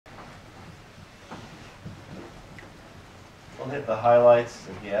We'll hit the highlights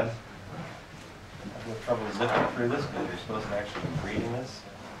again. I have no trouble zipping through this because you're supposed to actually be reading this.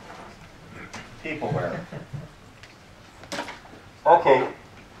 Peopleware. Okay.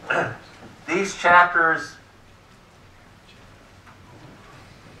 These chapters,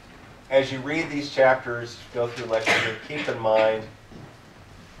 as you read these chapters, go through lecture, keep in mind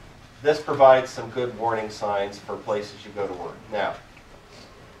this provides some good warning signs for places you go to work. Now,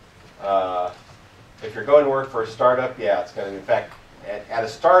 if you're going to work for a startup, yeah, it's going to be, in fact, at a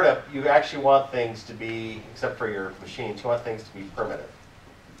startup, you actually want things to be, except for your machines, you want things to be primitive.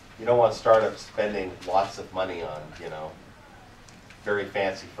 You don't want startups spending lots of money on, you know, very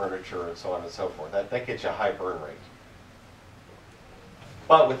fancy furniture and so on and so forth. That gets you a high burn rate.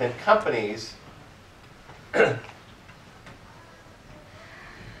 But within companies,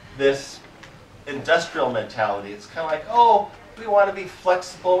 this industrial mentality, it's kind of like, oh, we want to be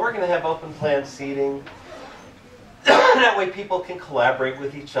flexible. We're going to have open plan seating. That way people can collaborate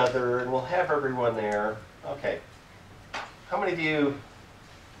with each other and we'll have everyone there. Okay. How many of you,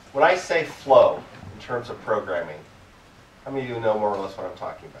 when I say flow in terms of programming, how many of you know more or less what I'm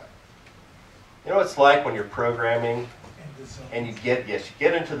talking about? You know what it's like when you're programming and you get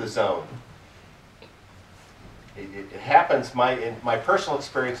into the zone. It happens, in my personal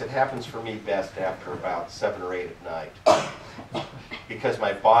experience, it happens for me best after about 7 or 8 at night. Because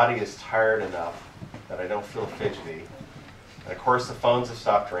my body is tired enough that I don't feel fidgety. And of course the phones have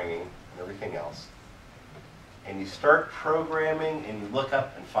stopped ringing and everything else. And you start programming and you look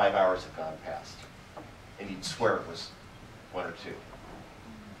up and 5 hours have gone past. And you'd swear it was 1 or 2.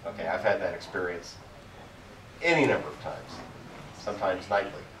 Okay, I've had that experience any number of times, sometimes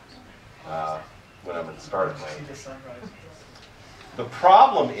nightly, when I'm in the startup mode. See the sunrise. The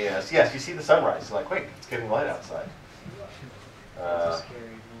problem is, yes, you see the sunrise. You're like, wait, it's getting light outside.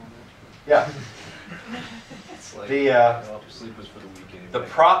 Yeah. It's like, The sleep was for the weekend.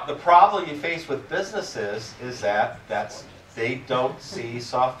 the problem you face with businesses is that they don't see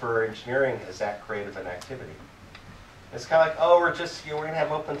software engineering as that creative an activity. It's kind of like, oh, we're going to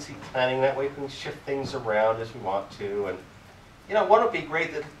have open seat planning. That way we can shift things around as we want to. And, you know, wouldn't it be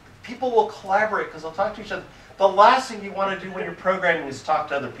great that people will collaborate because they'll talk to each other. The last thing you want to do when you're programming is talk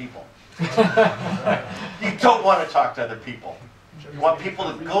to other people. You don't want to talk to other people. You want people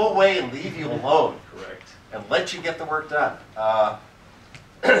to go away and leave you alone. Correct. And let you get the work done. I'll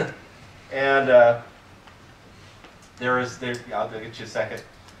get you a second.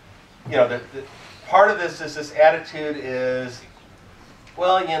 You know, part of this is this attitude is,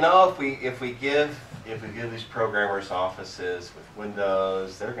 well, you know, if we give these programmers offices with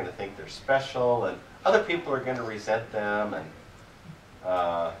windows, they're going to think they're special, and other people are going to resent them, and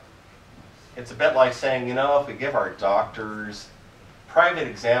it's a bit like saying, you know, if we give our doctors private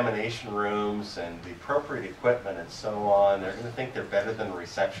examination rooms and the appropriate equipment and so on, they're going to think they're better than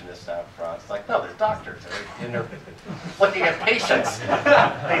receptionists out front. It's like, no, they're doctors. They're looking at patients.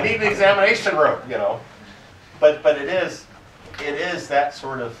 They need an examination room, you know. But it is that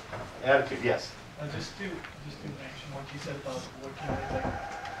sort of attitude. Yes. Just to mention what you said about working late, like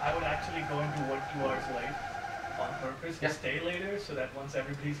I would actually go into work 2 hours late on purpose and stay later so that once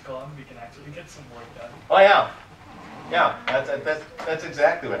everybody's gone, we can actually get some work done. Oh yeah. Yeah, that's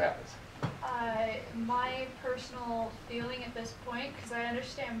exactly what happens. My personal feeling at this point, because I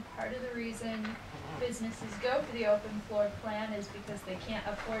understand part of the reason businesses go for the open floor plan is because they can't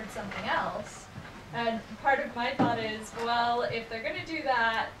afford something else. And part of my thought is, well, if they're going to do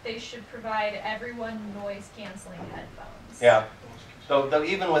that, they should provide everyone noise-canceling headphones. Yeah. So though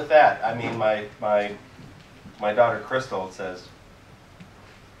even with that, I mean, my daughter Crystal says,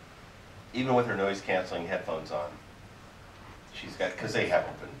 even with her noise-canceling headphones on, she's got, because they have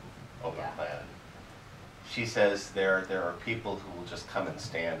open plan. She says there are people who will just come and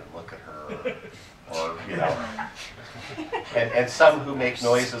stand and look at her, or you know, and some who make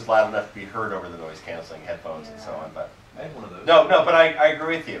noises loud enough to be heard over the noise canceling headphones and so on. But I have one of those. no, but I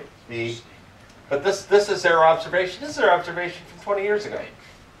agree with you. But this is their observation. This is their observation from 20 years ago.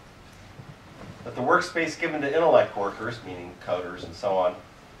 That the workspace given to intellect workers, meaning coders and so on,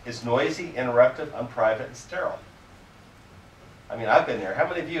 is noisy, interruptive, unprivate, and sterile. I mean, I've been there. How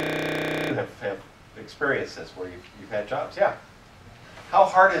many of you have experienced this where you've had jobs? Yeah. How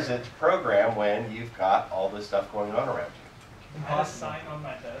hard is it to program when you've got all this stuff going on around you? I had a sign on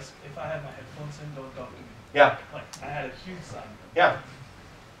my desk, if I had my headphones in, don't talk to me. Yeah. Like, I had a huge sign. Yeah.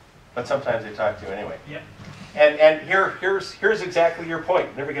 But sometimes they talk to you anyway. Yeah. And here's exactly your point.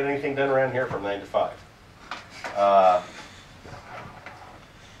 You never get anything done around here from 9 to 5.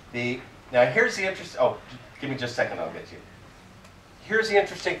 Now here's the interest. Oh, give me just a second. I'll get to you. Here's the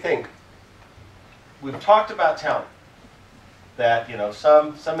interesting thing. We've talked about talent. that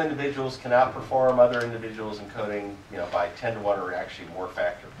some individuals can outperform other individuals in coding by 10 to 1 or actually more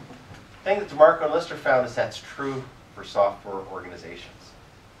factor. The thing that DeMarco and Lister found is that's true for software organizations.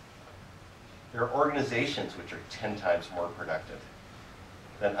 There are organizations which are 10 times more productive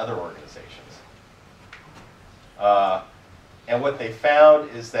than other organizations. And what they found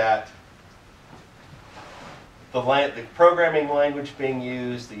is that the programming language being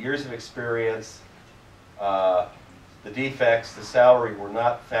used, the years of experience, the defects, the salary were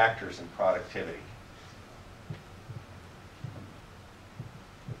not factors in productivity.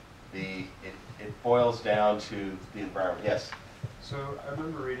 It boils down to the environment. Yes? So I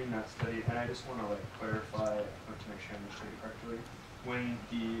remember reading that study, and I just want to clarify, to make sure I understood it correctly. When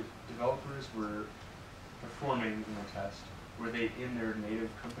the developers were performing the test, were they in their native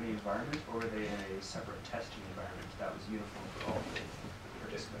company environment, or were they in a separate testing environment that was uniform for all the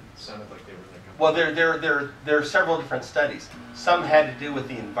participants? Sounded like they were in their company. Well, there are several different studies. some had to do with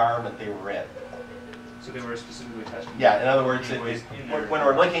the environment they were in. So they were specifically testing? Yeah, in other words,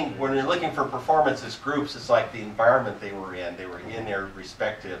 when you're looking for performance as groups, it's like the environment they were in. They were in their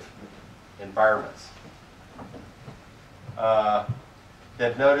respective environments.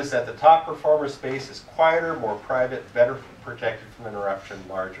 They've noticed that the top performer space is quieter, more private, better protected from interruption,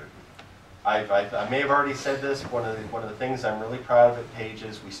 larger. I may have already said this. One of the things I'm really proud of at Page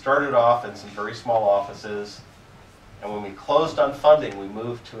is we started off in some very small offices, and when we closed on funding, we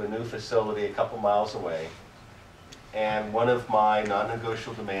moved to a new facility a couple miles away. And one of my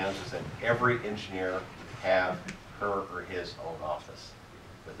non-negotiable demands is that every engineer have her or his own office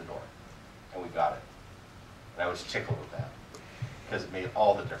with a door, and we got it. And I was tickled with that because it made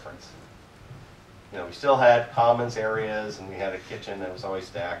all the difference. You know, we still had commons areas, and we had a kitchen that was always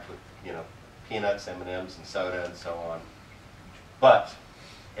stacked with, you know, peanuts, M&Ms, and soda, and so on. But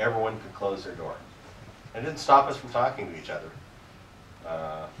everyone could close their door. It didn't stop us from talking to each other.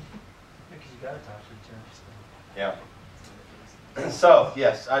 Because you gotta talk to each other. Yeah. So,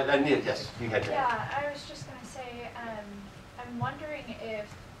 yes, I need, yes, you had Jane. Yeah, I was just gonna say, I'm wondering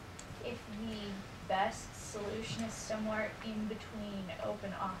if the best solution is somewhere in between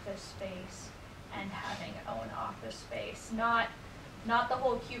open office space and having own office space. Not the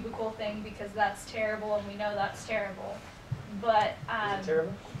whole cubicle thing, because that's terrible and we know that's terrible. But Is it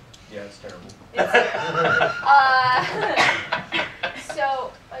terrible? Yeah, it's terrible.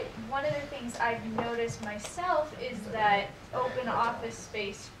 So one of the things I've noticed myself is that open office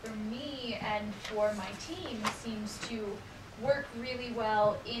space for me and for my team seems to work really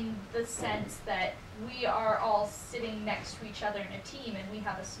well in the sense that we are all sitting next to each other in a team and we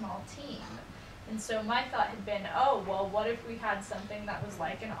have a small team. And so my thought had been, oh, well, what if we had something that was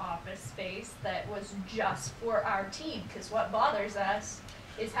like an office space that was just for our team? Because what bothers us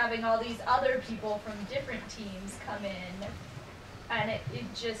is having all these other people from different teams come in. And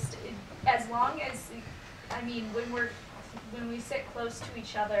as long as, I mean, when we sit close to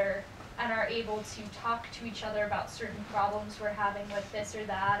each other and are able to talk to each other about certain problems we're having with this or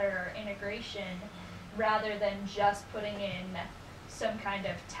that or integration, rather than just putting in some kind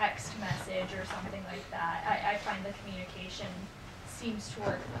of text message or something like that, I find the communication seems to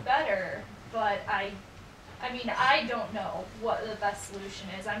work better. But I mean, I don't know what the best solution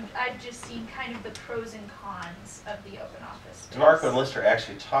is. I've just seen kind of the pros and cons of the open office space. DeMarco and Lister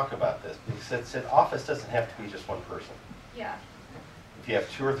actually talk about this because it said office doesn't have to be just one person. Yeah. If you have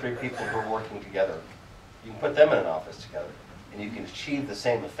 2 or 3 people who are working together, you can put them in an office together and you can achieve the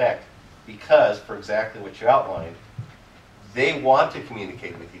same effect because, for exactly what you outlined, they want to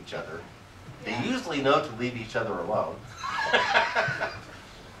communicate with each other. They usually know to leave each other alone.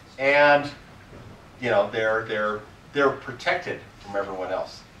 And you know, they're protected from everyone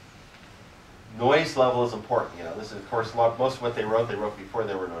else. Noise level is important. You know, this is of course most of what they wrote before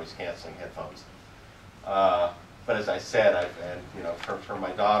there were noise canceling headphones. But as I said, and you know, from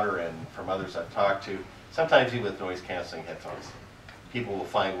my daughter and from others I've talked to, sometimes even with noise canceling headphones, people will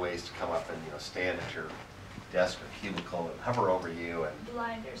find ways to come up and stand at your desk or cubicle and hover over you and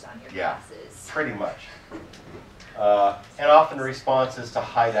Blinders on your yeah, glasses. pretty much. And often the response is to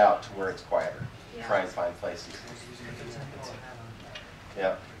hide out to where it's quieter. Yeah. Try and find places.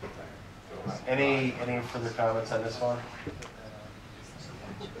 Yeah. Any further comments on this one?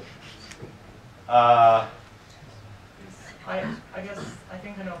 I guess I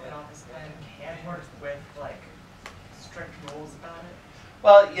think an open office plan can work with like strict rules about it.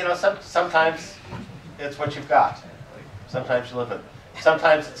 Well, you know, sometimes it's what you've got. Sometimes you live it.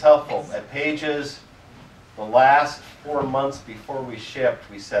 Sometimes it's helpful. At Pages, the last 4 months before we shipped,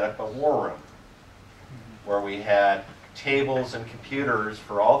 we set up a war room where we had tables and computers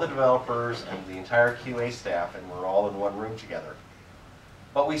for all the developers and the entire QA staff, and we're all in one room together.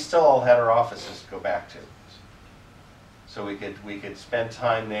 But we still all had our offices to go back to. So we could spend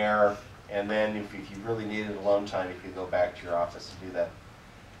time there, and then if you really needed alone time, you could go back to your office and do that.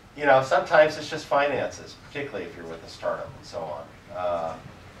 You know, sometimes it's just finances, particularly if you're with a startup and so on.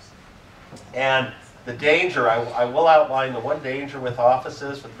 And the danger, I will outline the one danger with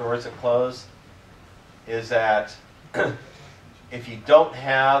offices with doors that close, is that if you don't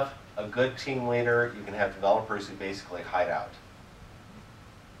have a good team leader, you can have developers who basically hide out.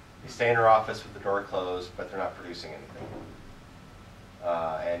 They stay in their office with the door closed, but they're not producing anything.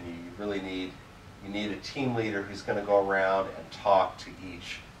 And you really need a team leader who's going to go around and talk to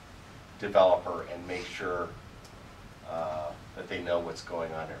each developer and make sure that they know what's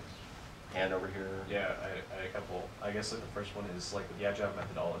going on there. Hand over here. Yeah, I had a couple. I guess like the first one is like with the agile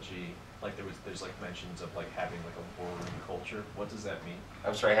methodology. Like there's like mentions of like having like a war room culture. What does that mean?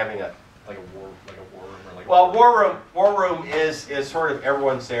 I'm sorry, having a like a war room or like. Well, war room is sort of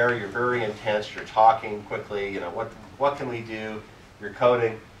everyone's there. You're very intense. You're talking quickly. You know what can we do? You're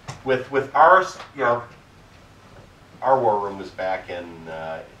coding. With ours, you know, our war room was back in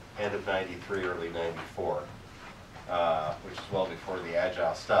end of '93, early '94, which is well before the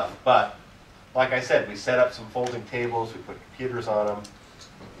agile stuff. But like I said, we set up some folding tables. We put computers on them.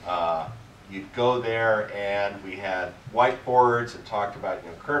 You'd go there, and we had whiteboards and talked about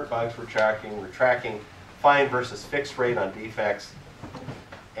current bugs we're tracking. We're tracking find versus fix rate on defects,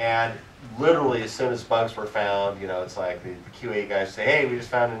 and literally as soon as bugs were found, it's like the QA guys say, "Hey, we just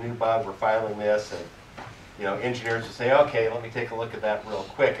found a new bug. We're filing this," and engineers would say, "Okay, let me take a look at that real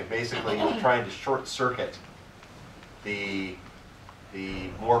quick." And basically, you're trying to short circuit the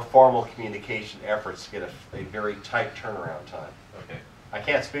more formal communication efforts to get a very tight turnaround time. Okay. I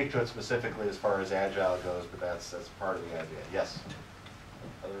can't speak to it specifically as far as Agile goes, but that's part of the idea. Yes?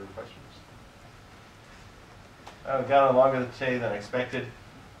 Other questions? We've gone on longer today than expected.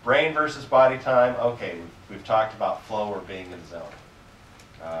 Brain versus body time. Okay, we've talked about flow or being in the zone.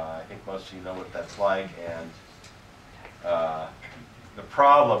 I think most of you know what that's like. And the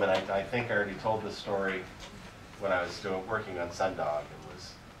problem, and I think I already told this story when I was working on Sundog, and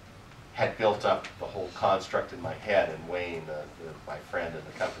had built up the whole construct in my head, and Wayne, my friend and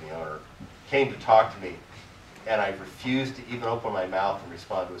the company owner, came to talk to me, and I refused to even open my mouth and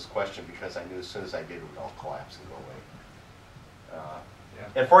respond to his question because I knew as soon as I did it would all collapse and go away.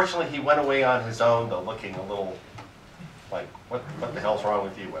 Yeah. Unfortunately, he went away on his own, though, looking a little like, what the hell's wrong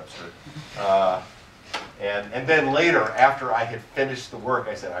with you, Webster? And then later, after I had finished the work,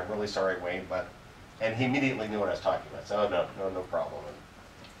 I said, "I'm really sorry, Wayne," and he immediately knew what I was talking about. So, "Oh, no problem."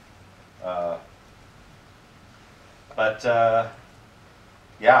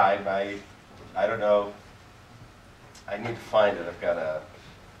 Yeah, I don't know. I need to find it. I've got a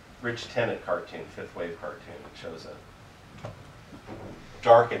Rich Tennant cartoon, Fifth Wave cartoon. It shows a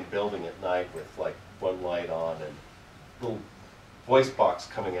darkened building at night with like one light on and little voice box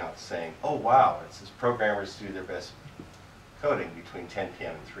coming out saying, "Oh wow, it says programmers do their best coding between 10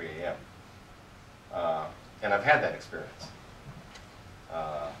 p.m. and 3 a.m. And I've had that experience.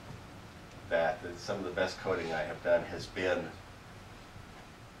 That some of the best coding I have done has been,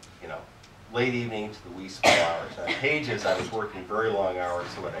 late evening to the wee small hours. On Pages, I was working very long hours,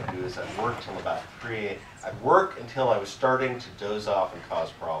 so what I do is I'd work till about 3. I'd work until I was starting to doze off and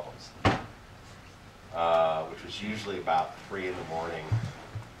cause problems, which was usually about 3 in the morning.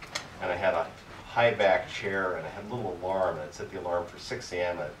 And I had a high back chair, and I had a little alarm, and I'd set the alarm for 6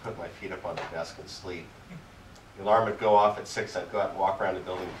 a.m., and I'd put my feet up on the desk and sleep. The alarm would go off at 6. I'd go out and walk around the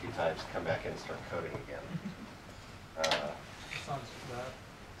building a few times, come back in and start coding again. Sounds bad.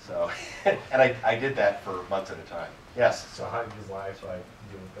 So, and I did that for months at a time. Yes? So how did his wife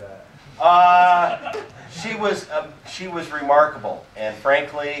deal with that? She was remarkable, and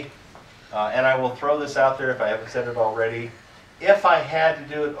frankly, and I will throw this out there if I haven't said it already. If I had to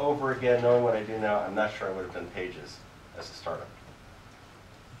do it over again, knowing what I do now, I'm not sure I would have done Pages as a startup.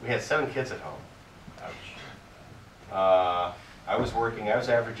 We had 7 kids at home. Ouch. I was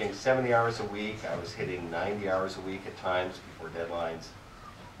averaging 70 hours a week. I was hitting 90 hours a week at times before deadlines.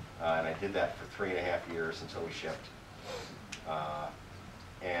 And I did that for 3.5 years until we shipped.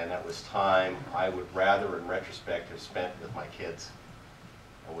 And that was time I would rather, in retrospect, have spent with my kids.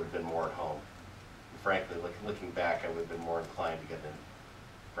 I would have been more at home. And frankly, looking back, I would have been more inclined to get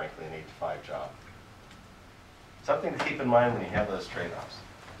frankly, an 8-to-5 job. Something to keep in mind when you have those trade-offs.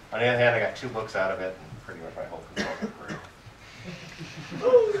 On the other hand, I got 2 books out of it, and pretty much my whole consulting career.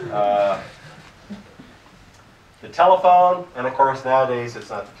 The telephone, and of course nowadays it's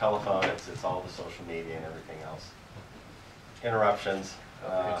not the telephone, it's all the social media and everything else. interruptions.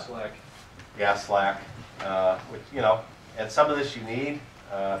 Slack. Yeah, Slack. Which, you know, and some of this you need.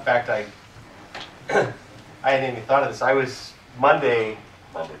 In fact, I hadn't even thought of this. I was Friday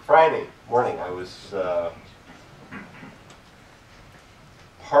morning, I was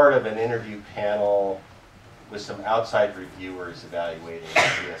part of an interview panel with some outside reviewers evaluating the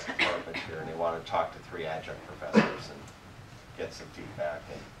CS department here, and they wanted to talk to 3 adjunct professors and get some feedback.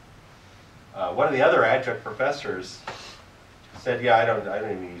 And one of the other adjunct professors said, "Yeah, I don't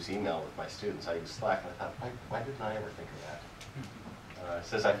even use email with my students. I use Slack." And I thought, why didn't I ever think of that?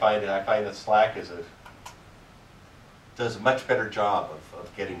 Says I find that Slack does a much better job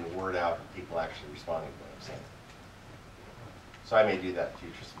of getting the word out and people actually responding to what I'm saying. So I may do that in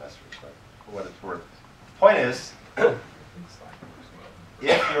future semesters, but for what it's worth. Point is,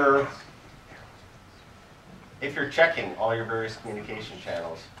 if you're checking all your various communication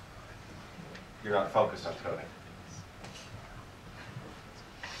channels, you're not focused on coding.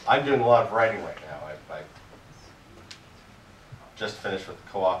 I'm doing a lot of writing right now. I just finished with the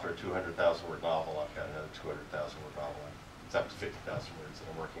co-author a 200,000 word novel. I've got another 200,000 word novel. It's up to 50,000 words that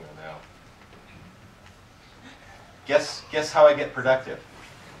I'm working on now. Guess how I get productive?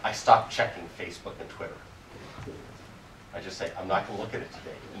 I stop checking Facebook and Twitter. I just say, I'm not going to look at it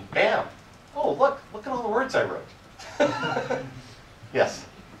today. And bam! Oh, look at all the words I wrote. Yes?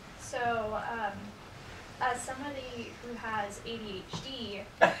 So, as somebody who has ADHD,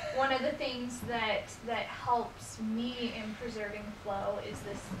 one of the things that helps me in preserving flow is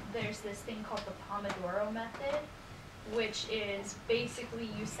there's this thing called the Pomodoro method, which is basically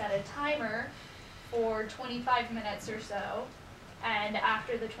you set a timer for 25 minutes or so, and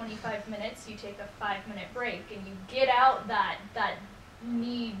after the 25 minutes you take a 5-minute break and you get out that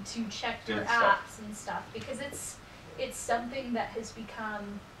need to check your apps and stuff, because it's something that has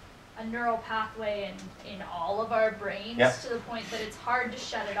become a neural pathway in all of our brains, to the point that it's hard to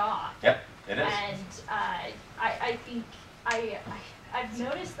shut it off. Yep, it is. And I think I've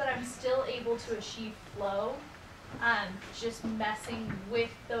noticed that I'm still able to achieve flow, just messing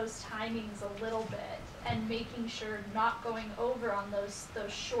with those timings a little bit and making sure not going over on those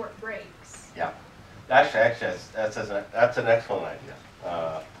short breaks. Yeah, actually that's an excellent idea.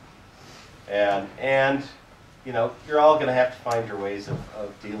 And you know, you're all going to have to find your ways of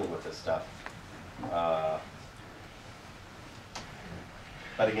dealing with this stuff.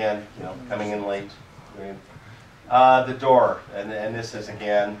 But again, you know, coming in late. I mean, the door, and this is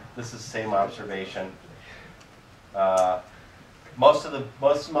the same observation. Most of the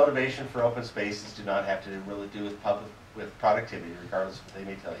motivation for open spaces do not have to really do with productivity, regardless of what they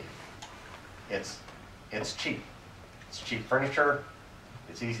may tell you. It's cheap. It's cheap furniture.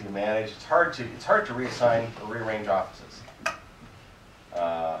 It's easy to manage. It's hard to reassign or rearrange offices.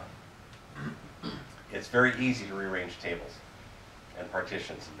 It's very easy to rearrange tables and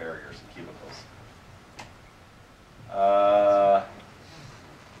partitions and barriers and cubicles.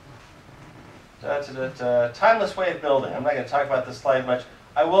 Timeless Way of Building. I'm not going to talk about this slide much.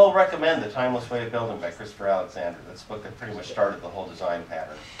 I will recommend The Timeless Way of Building by Christopher Alexander. That's a book that pretty much started the whole design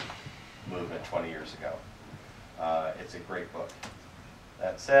pattern movement 20 years ago. It's a great book.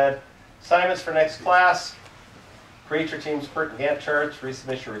 That said, assignments for next class: create your team's PERT and Gantt charts,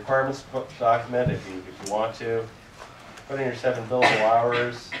 resubmit your requirements document if you want to, put in your 7 billable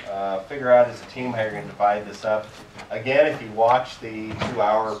hours, figure out as a team how you're going to divide this up. Again, if you watch the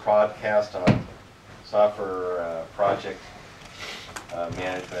 2-hour podcast on software project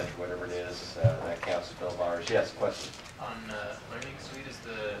management, whatever it is, that counts as billable hours. Yes, question? On Learning Suite, is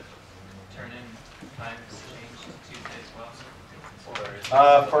the turn-in times changed to Tuesday as well?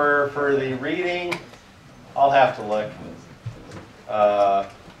 For the reading, I'll have to look.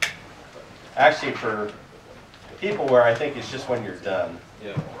 Actually, for Peopleware, I think it's just when you're done.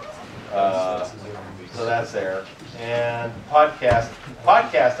 Yeah. So that's there. And podcast,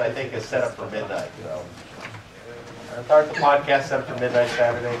 I think, is set up for midnight. So, aren't the podcasts set up for midnight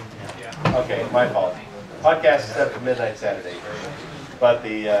Saturday? Yeah. Okay, my fault. Podcast is set up for midnight Saturday, but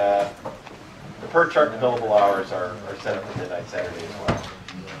the per chart billable hours are set up for midnight Saturday as well.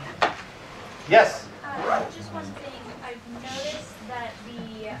 Yes? Just one thing, I've noticed that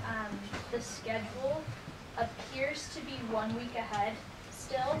the schedule appears to be 1 week ahead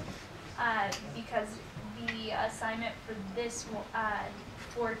still, because the assignment for this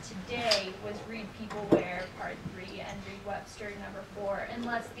for today was read Peopleware Part 3 and read Webster number 4,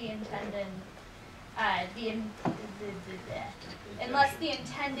 unless the intended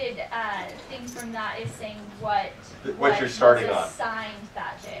thing from that is saying what you're starting was on. assigned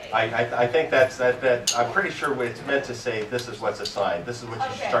that day. I think that's that. I'm pretty sure it's meant to say this is what's assigned. This is what you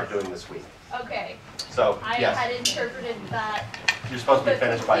should Okay. start doing this week. Okay, So, I yes, had interpreted that you're supposed to the be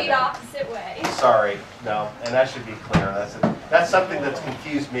finished by complete then. opposite way. Sorry, no, and that should be clear. That's something that's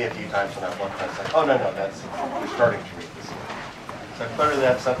confused me a few times when I've looked at it. It's like, oh, no, that's, you're starting to read this. So clearly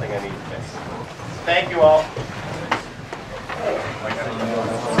that's something I need to fix. Thank you all.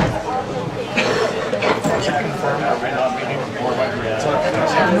 So,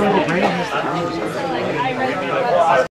 like,